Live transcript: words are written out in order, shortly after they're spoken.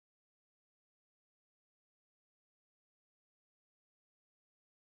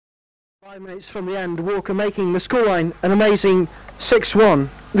5 minutes from the end, Walker making the scoreline an amazing 6-1.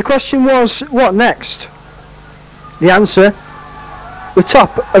 The question was, what next? The answer, the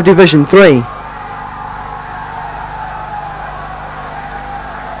top of Division 3.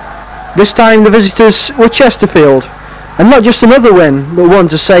 This time the visitors were Chesterfield, and not just another win, but one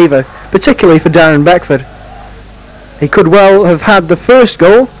to savour, particularly for Darren Beckford. He could well have had the first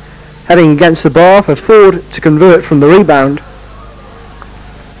goal, heading against the bar for Ford to convert from the rebound.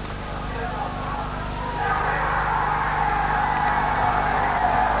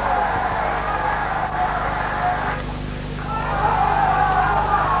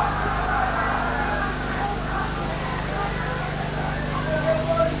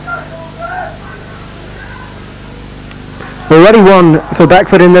 Already won for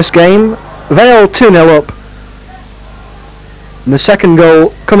Beckford in this game, Vale 2-0 up. And the second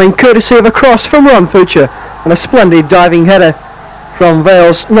goal coming courtesy of a cross from Ron Fucher and a splendid diving header from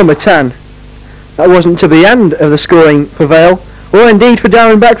Vale's number 10. That wasn't to the end of the scoring for Vale, or indeed for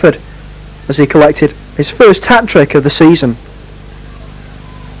Darren Beckford, as he collected his first hat-trick of the season.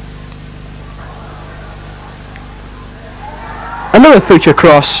 Another Fucher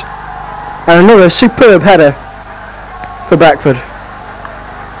cross and another superb header for Beckford.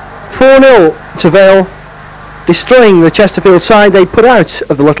 4-0 to Vale, destroying the Chesterfield side they put out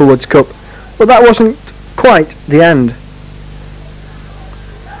of the Littlewoods Cup, but that wasn't quite the end.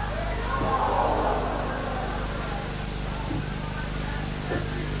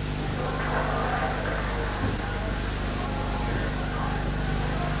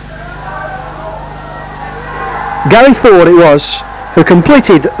 Gary Ford it was who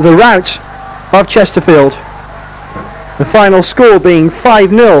completed the rout of Chesterfield. The final score being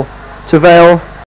 5-0 to Vale.